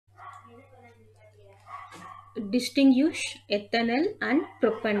distinguish ethanol and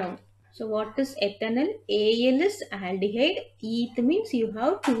propanone. So what is ethanol? Al is aldehyde. Eth means you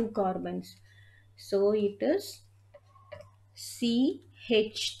have two carbons. So it is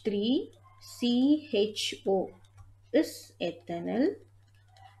CH3CHO is ethanol.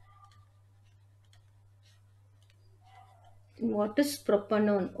 What is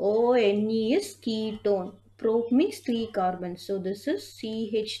propanone? ONE is ketone. Prop means three carbons. So this is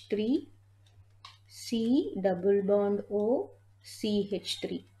CH3 C double bond O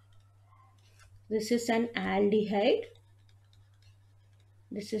CH3. This is an aldehyde.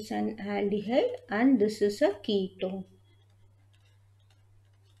 This is an aldehyde and this is a ketone.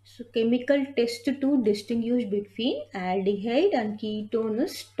 So chemical test to distinguish between aldehyde and ketone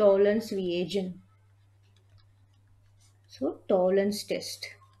is tolerance reagent. So tolerance test.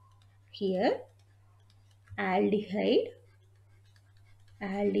 Here aldehyde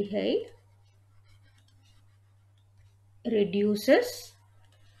reduces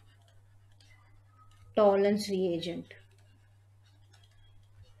tolerance reagent.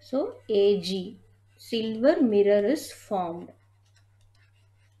 So Ag, silver mirror is formed.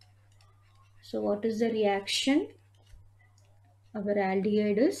 So what is the reaction? Our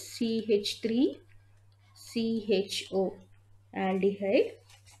aldehyde is CH3CHO aldehyde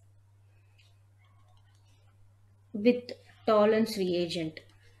with tolerance reagent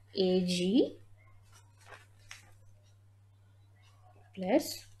Ag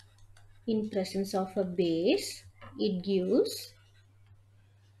plus, in presence of a base, it gives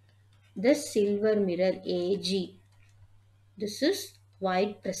the silver mirror Ag. This is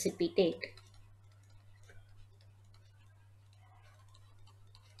white precipitate.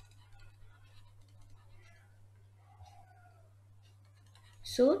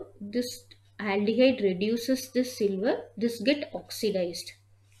 So this aldehyde reduces this silver, this get oxidized.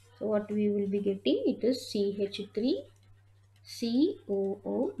 So what we will be getting, it is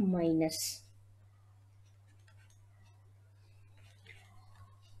CH3COO minus.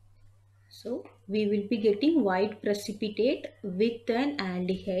 So we will be getting white precipitate with an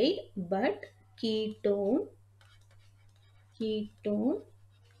aldehyde, but ketone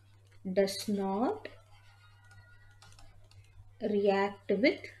does not react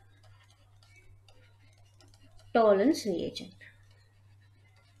with tolerance reagent.